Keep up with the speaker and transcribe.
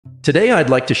Today, I'd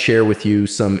like to share with you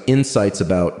some insights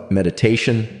about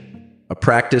meditation, a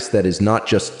practice that is not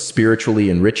just spiritually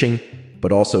enriching,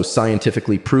 but also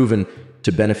scientifically proven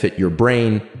to benefit your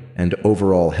brain and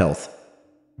overall health.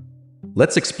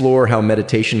 Let's explore how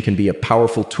meditation can be a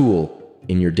powerful tool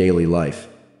in your daily life.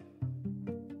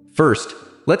 First,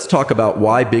 let's talk about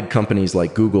why big companies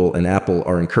like Google and Apple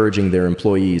are encouraging their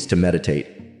employees to meditate.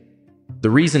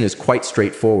 The reason is quite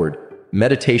straightforward.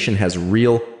 Meditation has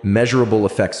real, measurable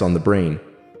effects on the brain.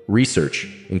 Research,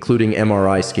 including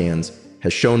MRI scans,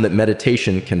 has shown that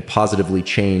meditation can positively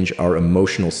change our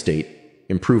emotional state,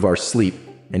 improve our sleep,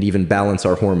 and even balance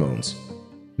our hormones.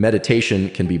 Meditation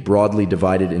can be broadly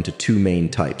divided into two main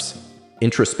types: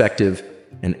 introspective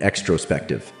and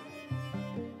extrospective.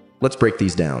 Let's break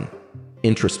these down.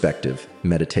 Introspective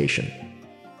meditation.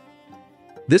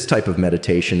 This type of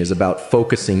meditation is about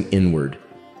focusing inward.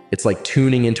 It's like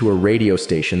tuning into a radio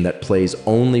station that plays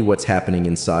only what's happening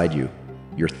inside you,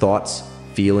 your thoughts,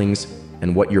 feelings,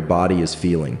 and what your body is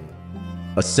feeling.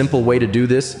 A simple way to do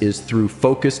this is through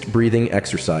focused breathing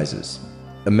exercises.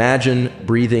 Imagine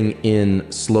breathing in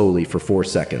slowly for 4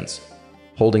 seconds,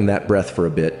 holding that breath for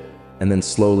a bit, and then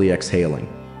slowly exhaling.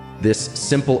 This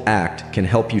simple act can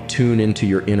help you tune into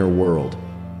your inner world.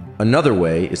 Another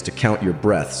way is to count your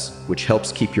breaths, which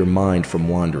helps keep your mind from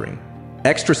wandering.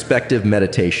 Extrospective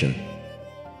meditation.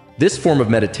 This form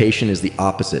of meditation is the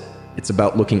opposite. It's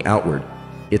about looking outward.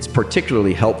 It's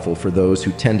particularly helpful for those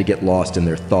who tend to get lost in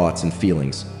their thoughts and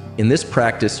feelings. In this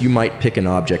practice, you might pick an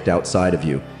object outside of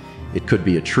you. It could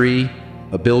be a tree,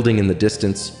 a building in the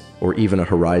distance, or even a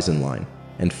horizon line,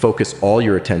 and focus all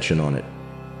your attention on it.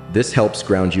 This helps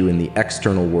ground you in the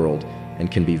external world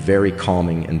and can be very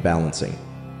calming and balancing.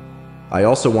 I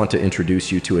also want to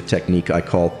introduce you to a technique I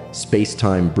call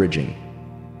space-time bridging.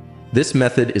 This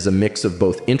method is a mix of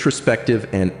both introspective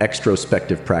and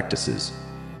extrospective practices.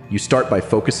 You start by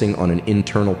focusing on an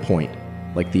internal point,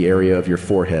 like the area of your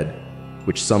forehead,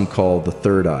 which some call the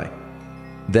third eye.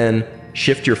 Then,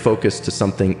 shift your focus to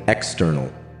something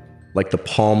external, like the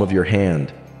palm of your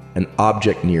hand, an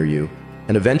object near you,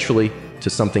 and eventually to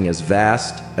something as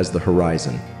vast as the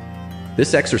horizon.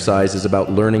 This exercise is about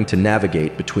learning to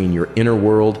navigate between your inner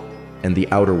world and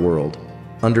the outer world,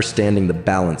 understanding the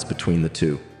balance between the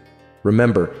two.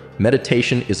 Remember,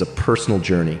 meditation is a personal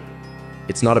journey.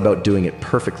 It's not about doing it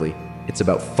perfectly. It's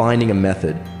about finding a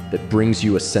method that brings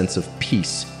you a sense of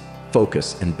peace,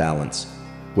 focus, and balance.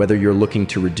 Whether you're looking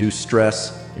to reduce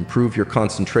stress, improve your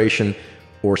concentration,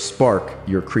 or spark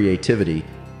your creativity,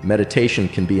 meditation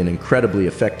can be an incredibly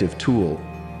effective tool.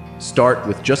 Start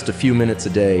with just a few minutes a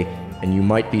day, and you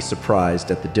might be surprised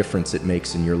at the difference it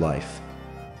makes in your life.